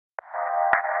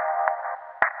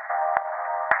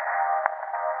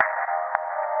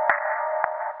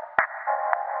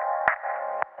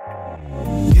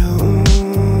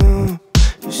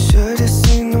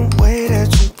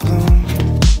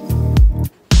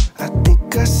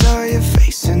like I saw your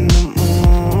face in the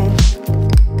moon.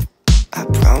 I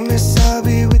promise I'll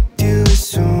be with you as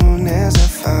soon as I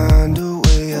find a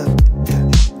way up, yeah.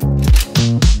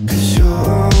 'Cause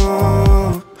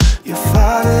you're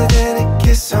farther than a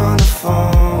kiss on the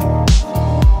phone.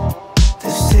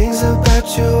 There's things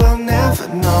about you I'll never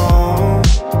know.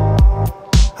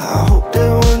 I hope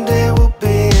that one day we'll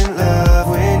be in love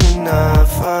when you're not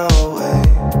far away.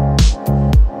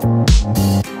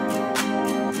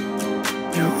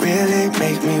 You really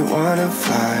make me wanna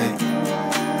fly,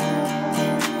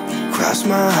 cross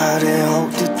my heart and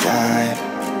hope to die.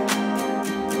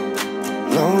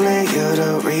 Lonely, you're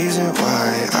the reason why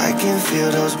I can feel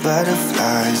those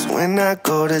butterflies when I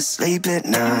go to sleep at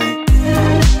night.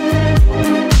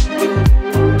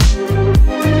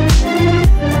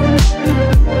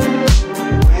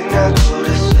 When I go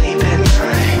to sleep at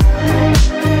night.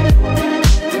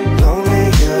 Lonely,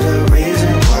 you're the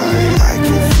reason why I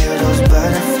can feel those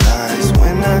butterflies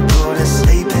when I go to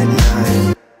sleep at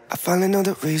night. I finally know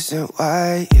the reason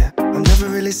why, yeah. I'm never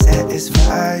really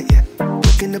satisfied, yeah.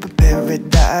 Waking up in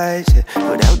paradise, yeah,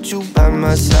 without you by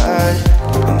my side.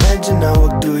 Imagine I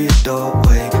walk through your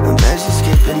doorway. Imagine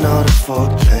skipping all the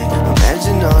foreplay.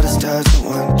 Imagine all the stars in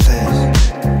one place.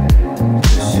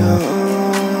 'Cause you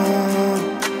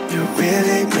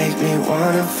really make me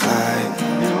wanna fly.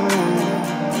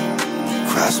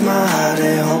 Cross my heart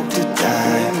and hope to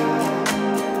die.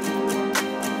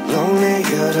 Lonely,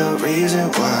 you're the reason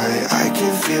why I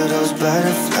can feel those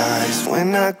butterflies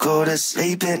when I go to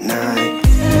sleep at night.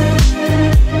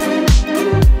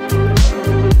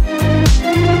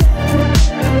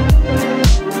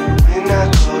 When I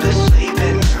go to sleep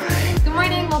at night. Good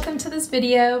morning, welcome to this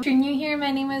video. If you're new here,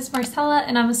 my name is Marsela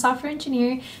and I'm a software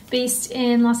engineer based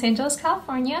in Los Angeles,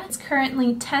 California. It's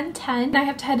currently 10:10 and I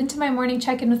have to head into my morning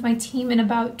check-in with my team in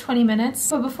about 20 minutes.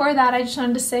 But before that, I just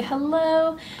wanted to say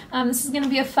hello. This is going to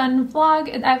be a fun vlog.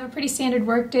 I have a pretty standard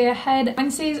work day ahead.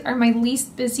 Wednesdays are my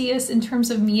least busiest in terms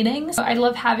of meetings. So I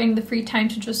love having the free time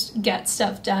to just get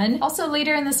stuff done. Also,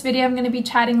 later in this video, I'm going to be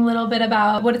chatting a little bit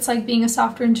about what it's like being a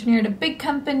software engineer at a big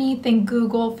company, think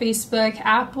Google, Facebook,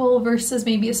 Apple, versus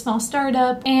maybe a small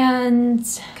startup, and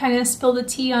kind of spill the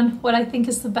tea on what I think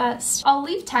is the best. I'll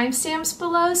leave timestamps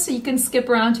below so you can skip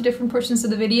around to different portions of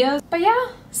the video. But yeah,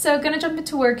 so gonna jump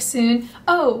into work soon.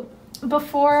 Oh,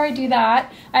 before I do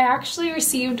that, I actually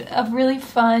received a really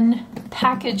fun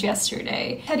package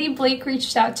yesterday. Teddy Blake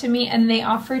reached out to me and they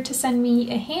offered to send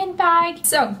me a handbag.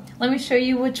 So let me show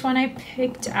you which one I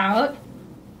picked out.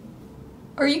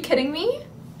 Are you kidding me?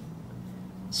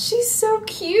 She's so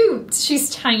cute. She's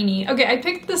tiny. Okay, I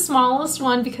picked the smallest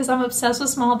one because I'm obsessed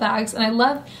with small bags and I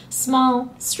love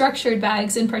small structured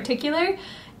bags in particular.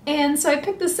 And so I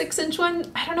picked the 6-inch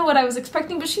one. I don't know what I was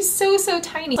expecting, but she's so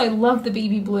tiny. I love the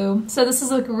baby blue. So this is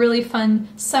like a really fun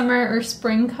summer or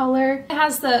spring color. It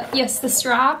has the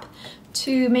strap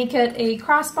to make it a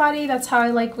crossbody. That's how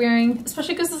I like wearing,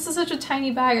 especially because this is such a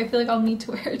tiny bag. I feel like I'll need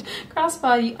to wear it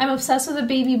crossbody. I'm obsessed with the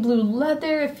baby blue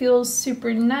leather. It feels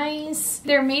super nice.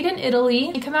 They're made in Italy.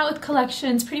 They come out with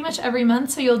collections pretty much every month,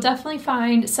 so you'll definitely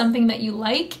find something that you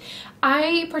like.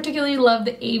 I particularly love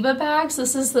the Ava bags.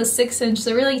 This is the 6-inch,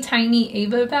 the really tiny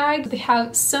Ava bag. They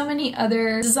have so many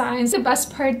other designs. The best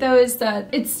part though is that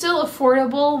it's still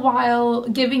affordable while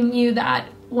giving you that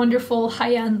wonderful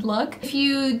high-end look. If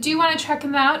you do want to check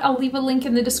them out, I'll leave a link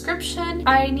in the description.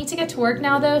 I need to get to work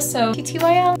now though, so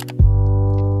TTYL.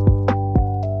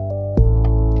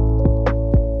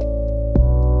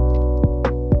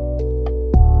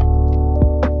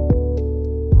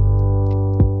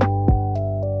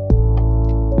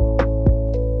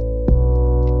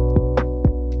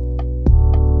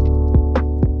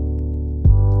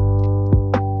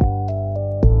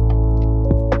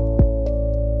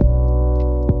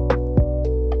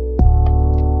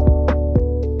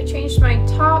 My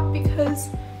top because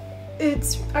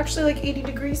it's actually like 80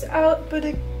 degrees out, but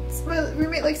my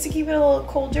roommate likes to keep it a little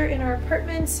colder in our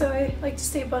apartment, so I like to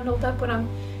stay bundled up when I'm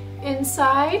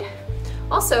inside.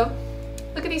 Also,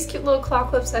 look at these cute little claw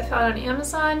clips I found on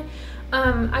Amazon.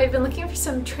 I've been looking for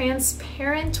some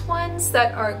transparent ones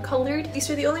that are colored. These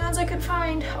are the only ones I could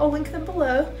find. I'll link them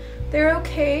below. They're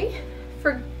okay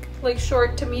for like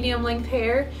short to medium length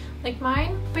hair like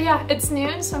mine. But yeah, it's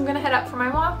noon, so I'm gonna head out for my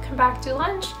walk, come back to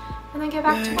lunch, and then get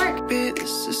back to work. Maybe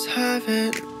this is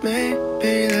heaven,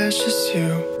 maybe that's just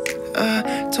you.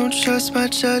 I don't trust my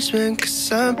judgment, 'cause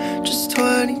I'm just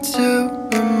 22.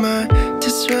 My mind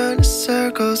just running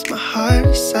circles, my heart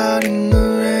is out in the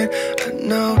rain. I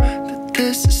know that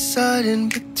this is sudden,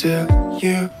 but do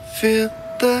you feel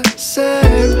the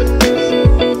same?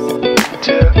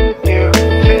 Do you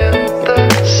feel the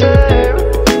same?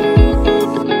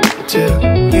 Do you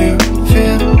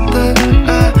feel that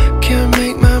I can't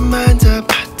make my mind up?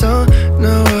 I don't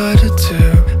know what to do.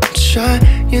 I'm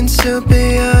trying to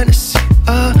be honest.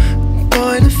 A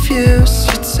point of view,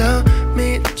 so you tell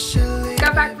me that you leave.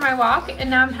 Got back from my walk and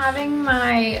now I'm having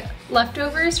my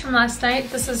leftovers from last night.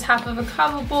 This is half of a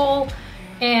kava bowl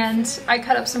and I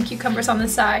cut up some cucumbers on the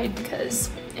side because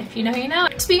if you know, you know.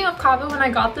 Speaking of kava, when I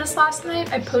got this last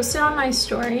night, I posted on my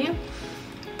story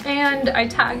and I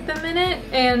tagged them in it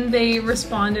and they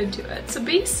responded to it. So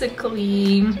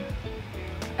basically,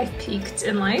 I peaked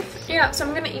in life. Yeah, so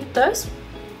I'm gonna eat this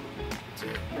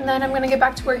and then I'm gonna get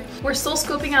back to work. We're still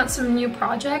scoping out some new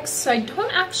projects, so I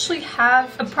don't actually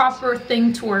have a proper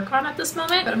thing to work on at this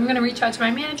moment, but I'm gonna reach out to my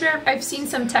manager. I've seen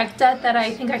some tech debt that I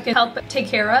think I can help take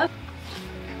care of.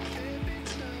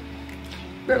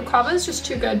 Bro, kava is just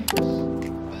too good.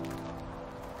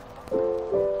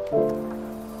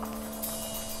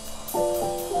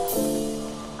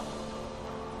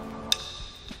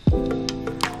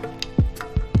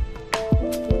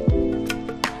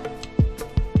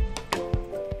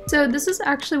 So this is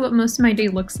actually what most of my day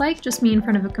looks like, just me in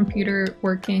front of a computer,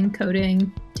 working,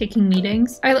 coding, taking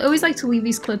meetings. I always like to leave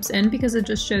these clips in because it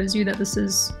just shows you that this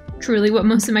is truly what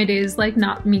most of my day is like,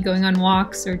 not me going on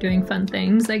walks or doing fun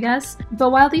things, I guess. But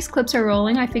while these clips are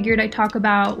rolling, I figured I'd talk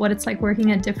about what it's like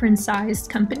working at different sized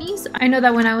companies. I know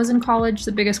that when I was in college,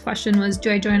 the biggest question was,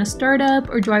 do I join a startup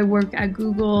or do I work at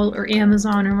Google or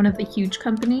Amazon or one of the huge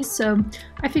companies? So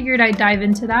I figured I'd dive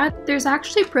into that. There's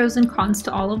actually pros and cons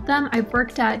to all of them. I've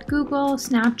worked at Google,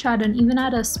 Snapchat, and even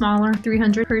at a smaller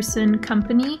 300-person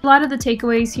company. A lot of the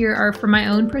takeaways here are from my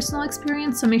own personal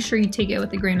experience, so make sure you take it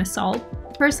with a grain of salt.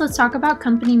 First, let's talk about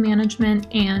company management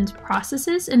and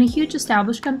processes. In a huge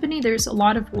established company, there's a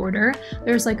lot of order.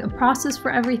 There's like a process for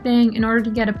everything. In order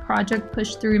to get a project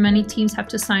pushed through, many teams have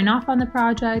to sign off on the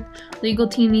project. Legal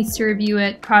team needs to review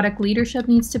it. Product leadership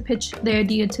needs to pitch the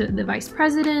idea to the vice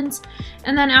presidents.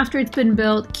 And then after it's been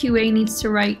built, QA needs to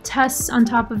write tests on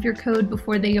top of your code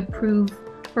before they approve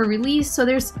for release, so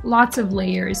there's lots of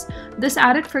layers. This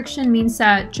added friction means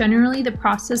that generally the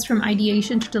process from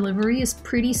ideation to delivery is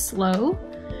pretty slow.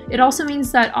 It also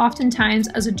means that oftentimes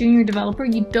as a junior developer,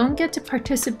 you don't get to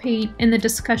participate in the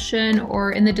discussion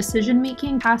or in the decision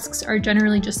making. Tasks are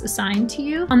generally just assigned to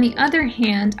you. On the other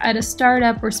hand, at a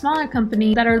startup or smaller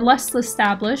company that are less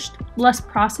established, less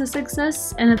process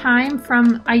exists, and the time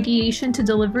from ideation to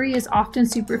delivery is often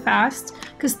super fast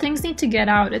because things need to get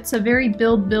out. It's a very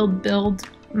build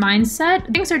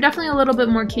mindset. Things are definitely a little bit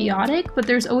more chaotic, but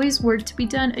there's always work to be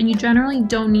done and you generally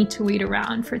don't need to wait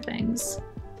around for things.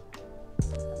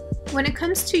 When it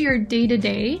comes to your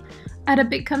day-to-day, at a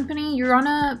big company, you're on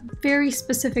a very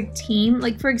specific team.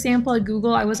 Like for example, at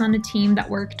Google, I was on a team that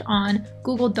worked on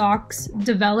Google Docs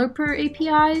developer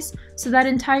APIs. So that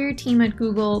entire team at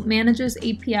Google manages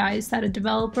APIs that a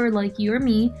developer like you or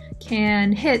me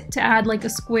can hit to add like a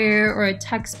square or a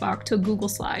text box to a Google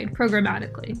slide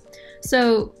programmatically.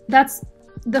 So that's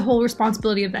the whole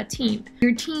responsibility of that team.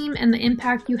 Your team and the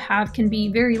impact you have can be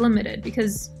very limited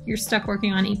because you're stuck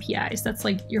working on APIs. That's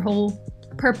like your whole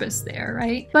purpose there,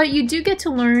 right? But you do get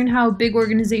to learn how a big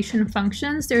organization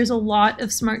functions. There's a lot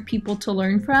of smart people to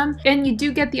learn from, and you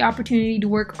do get the opportunity to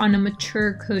work on a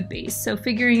mature code base. So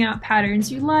figuring out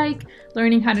patterns you like,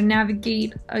 learning how to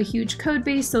navigate a huge code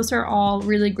base, those are all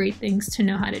really great things to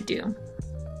know how to do.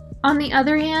 On the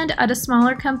other hand, at a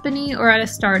smaller company or at a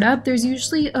startup, there's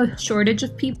usually a shortage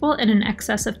of people and an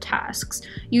excess of tasks.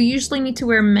 You usually need to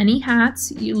wear many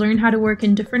hats, you learn how to work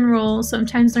in different roles,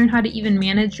 sometimes learn how to even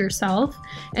manage yourself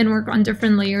and work on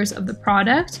different layers of the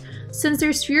product. Since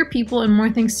there's fewer people and more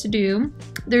things to do,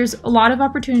 there's a lot of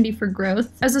opportunity for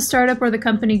growth. As a startup or the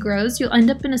company grows, you'll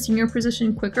end up in a senior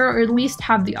position quicker, or at least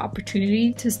have the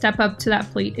opportunity to step up to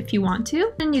that plate if you want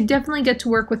to. And you definitely get to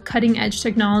work with cutting edge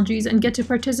technologies and get to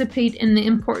participate in the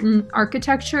important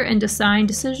architecture and design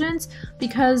decisions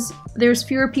because there's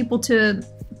fewer people to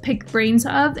pick brains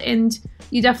of, and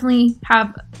you definitely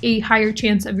have a higher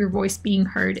chance of your voice being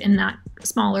heard in that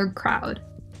smaller crowd.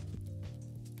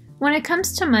 When it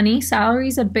comes to money,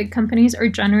 salaries at big companies are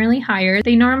generally higher.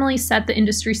 They normally set the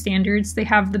industry standards. They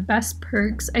have the best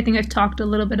perks. I think I've talked a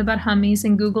little bit about how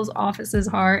amazing Google's offices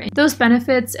are. Those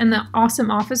benefits and the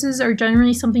awesome offices are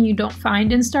generally something you don't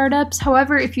find in startups.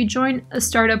 However, if you join a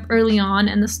startup early on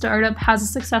and the startup has a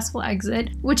successful exit,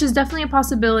 which is definitely a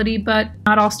possibility, but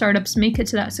not all startups make it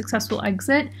to that successful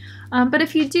exit. But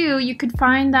if you do, you could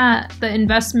find that the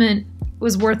investment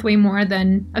was worth way more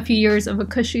than a few years of a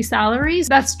cushy salary.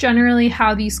 That's generally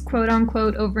how these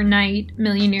quote-unquote overnight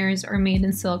millionaires are made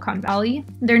in Silicon Valley.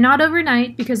 They're not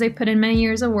overnight because they put in many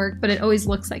years of work, but it always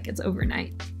looks like it's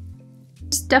overnight.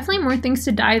 There's definitely more things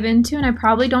to dive into, and I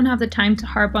probably don't have the time to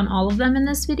harp on all of them in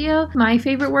this video. My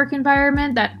favorite work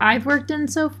environment that I've worked in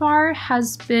so far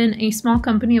has been a small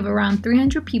company of around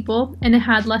 300 people, and it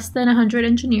had less than 100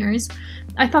 engineers.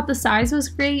 I thought the size was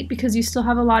great because you still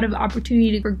have a lot of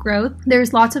opportunity for growth.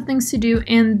 There's lots of things to do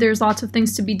and there's lots of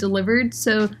things to be delivered,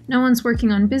 so no one's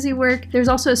working on busy work. There's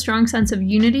also a strong sense of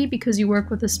unity because you work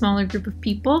with a smaller group of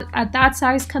people. At that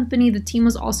size company, the team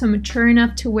was also mature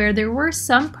enough to where there were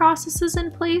some processes in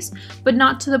place, but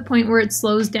not to the point where it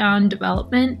slows down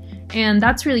development, and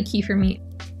that's really key for me.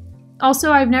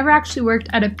 Also, I've never actually worked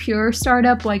at a pure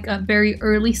startup, like a very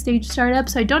early stage startup,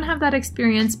 so I don't have that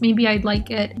experience. Maybe I'd like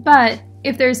it, but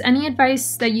if there's any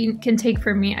advice that you can take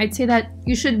from me, I'd say that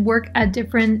you should work at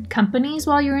different companies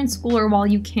while you're in school or while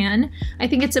you can. I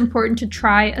think it's important to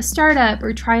try a startup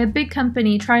or try a big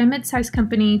company, try a mid-sized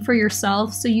company for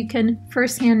yourself so you can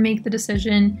firsthand make the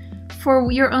decision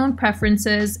for your own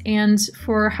preferences and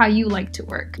for how you like to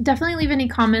work. Definitely leave any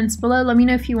comments below. Let me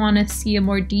know if you want to see a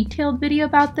more detailed video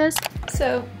about this.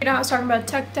 So, I was talking about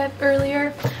tech debt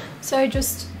earlier, so I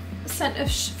just sent a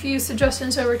few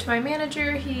suggestions over to my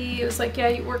manager. He was like, yeah,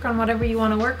 you work on whatever you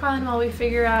want to work on while we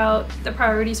figure out the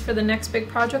priorities for the next big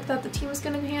project that the team is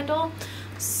going to handle.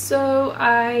 So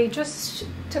I just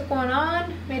took one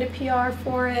on, made a PR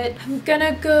for it.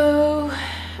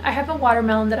 I have a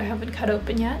watermelon that I haven't cut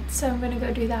open yet, so I'm gonna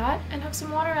go do that and have some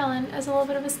watermelon as a little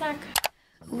bit of a snack.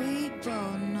 We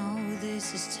both know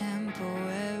this is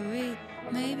temporary.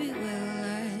 Maybe we'll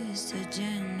last to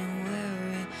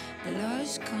January.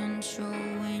 Lost control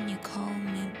when you call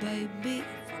me baby.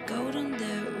 If I go down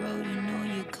that road, you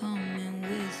know you're coming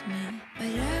with me. But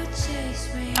I'll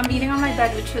chase me. I'm eating on my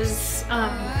bed, which is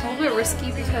a little bit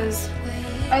risky because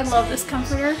I love this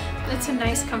comforter. It's a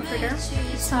nice comforter.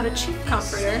 It's not a cheap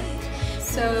comforter.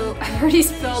 So I've already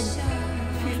spilled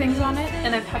a few things on it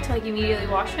and I've had to like immediately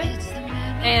wash it.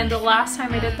 And the last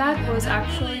time I did that was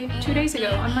actually 2 days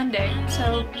ago on Monday.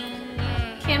 So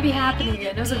can't be happening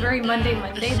again. It was a very Monday.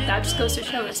 That just goes to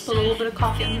show I spilled a little bit of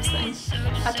coffee on this thing.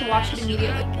 Had to wash it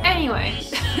immediately. Anyway,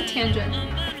 tangent.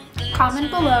 Comment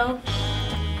below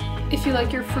if you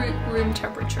like your fruit room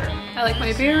temperature. I like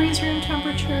my berries room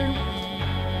temperature.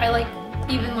 I like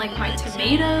even like my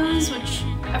tomatoes, which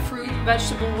a fruit,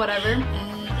 vegetable, whatever.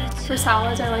 For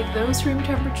salads, I like those room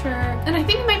temperature. And I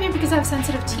think it might be because I have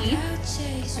sensitive teeth.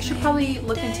 I should probably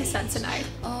look into Sensodyne.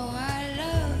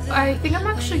 I think I'm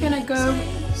actually gonna go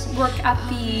work at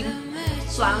the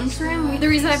lounge room. The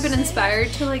reason I've been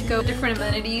inspired to like go different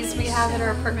amenities we have at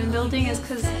our apartment building is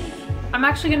because I'm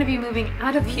actually going to be moving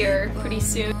out of here pretty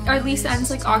soon. Our lease ends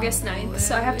like August 9th,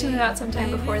 so I have to move out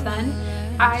sometime before then.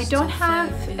 I don't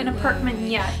have an apartment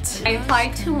yet. I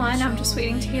applied to one, I'm just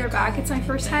waiting to hear back. It's my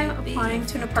first time applying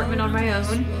to an apartment on my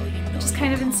own, which is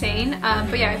kind of insane.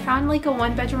 But yeah, I found like a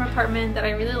 1-bedroom apartment that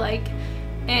I really like,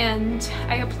 and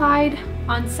I applied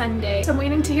on Sunday. So I'm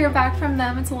waiting to hear back from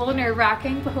them. It's a little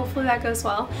nerve-wracking, but hopefully that goes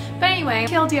well. But anyway,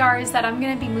 TLDR is that I'm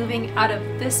going to be moving out of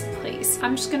this place.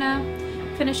 I'm just gonna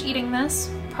finish eating this,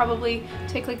 probably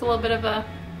take like a little bit of a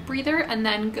breather, and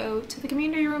then go to the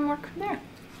community room and work from there.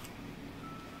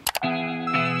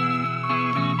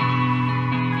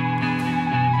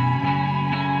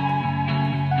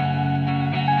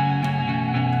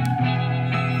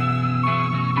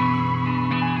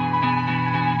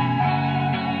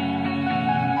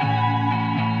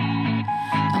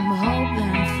 I'm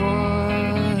hoping for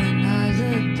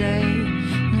another day.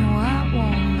 No, I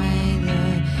won't make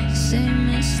the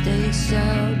same mistakes.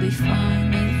 I'll be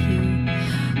fine if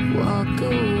you walk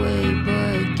away,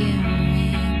 but give me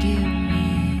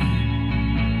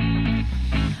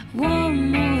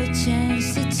one more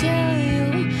chance to tell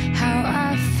you how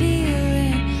I feel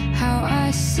and how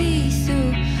I see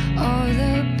through all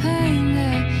the pain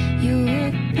that you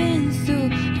have been through.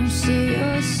 Don't say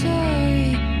you're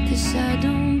sorry, 'cause I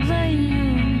don't blame you.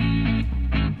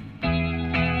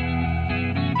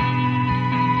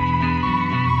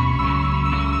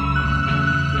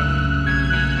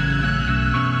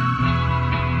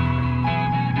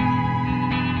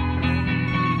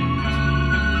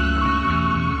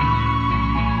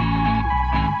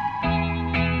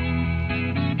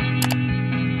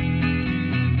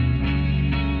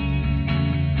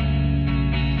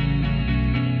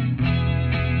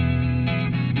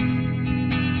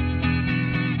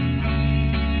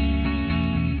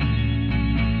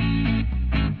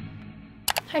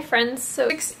 Hi friends, so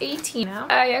 6:18 now.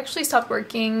 I actually stopped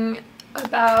working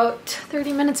about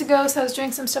 30 minutes ago, so I was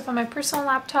doing some stuff on my personal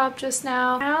laptop just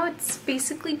now. Now it's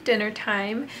basically dinner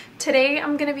time. Today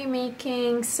I'm gonna be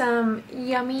making some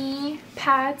yummy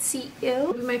pad see ew.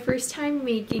 It'll be my first time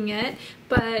making it,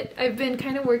 but I've been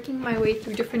kind of working my way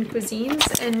through different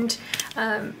cuisines, and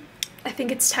I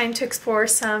think it's time to explore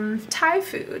some Thai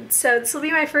food. So this will be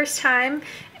my first time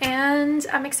and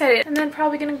I'm excited. And then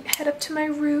probably gonna head up to my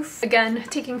roof. Again,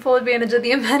 taking full advantage of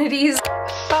the amenities.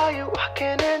 I saw you walking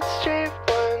in the street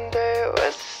one day, it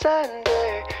was a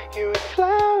Sunday. You had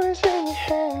flowers in your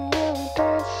hand, you were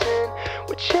dancing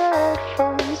with your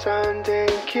headphones on,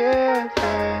 didn't care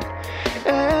that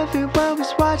everyone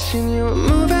was watching. You were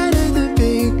moving at the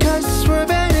beat, cause you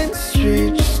swerving in the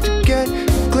street just to get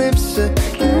a glimpse of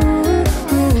you.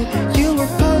 You were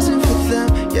posing for them,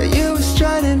 yeah, you were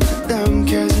striding for them,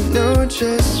 cause you know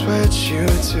just what you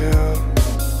do.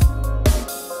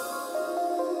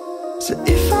 So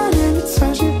if I never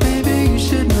touch you, baby, you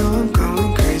should know I'm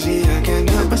going crazy. I can't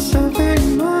help myself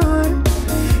anymore,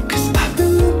 cause I've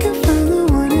been looking for the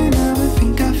one, and now I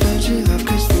think I found your love,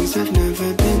 cause things have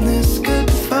never been this good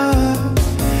before.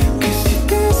 Cause you're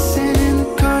dancing in the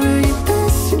corner, you're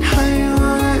dancing how you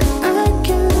wanna, and I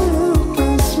can't help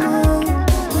but smile.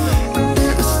 And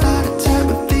then I started tapping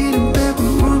my feet in bed,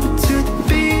 we're moving to the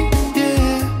beat,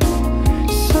 yeah.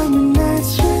 Summer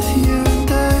nights with you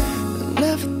there, I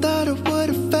never thought I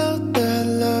would've felt that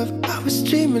love I was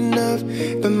dreaming of.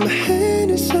 But my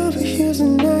hand is over heels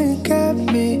and now you got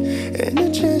me, and I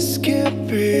just can't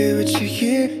breathe with you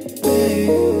here, babe.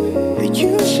 And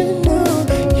you should know,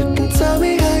 you can tell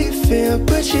me how you feel,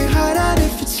 put your heart out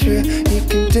if it's real. You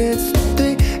can dance till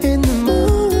 3 in the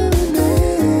morning.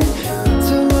 I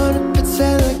don't wanna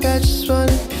pretend like I just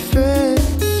wanna be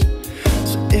friends.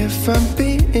 So if I'm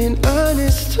being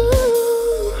honest too,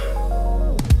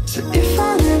 so if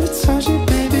I never touch you,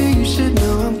 baby, you should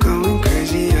know I'm going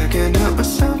crazy. I can't help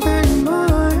myself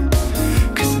anymore,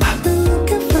 cause I've been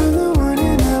looking for the one,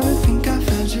 and now I think I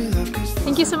found your love.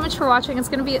 Thank you so much for watching. It's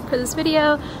gonna be it for this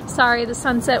video. Sorry the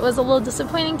sunset was a little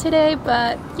disappointing today,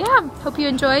 but yeah, hope you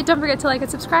enjoyed. Don't forget to like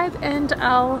and subscribe, and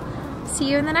I'll see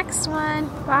you in the next one.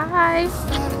 Bye.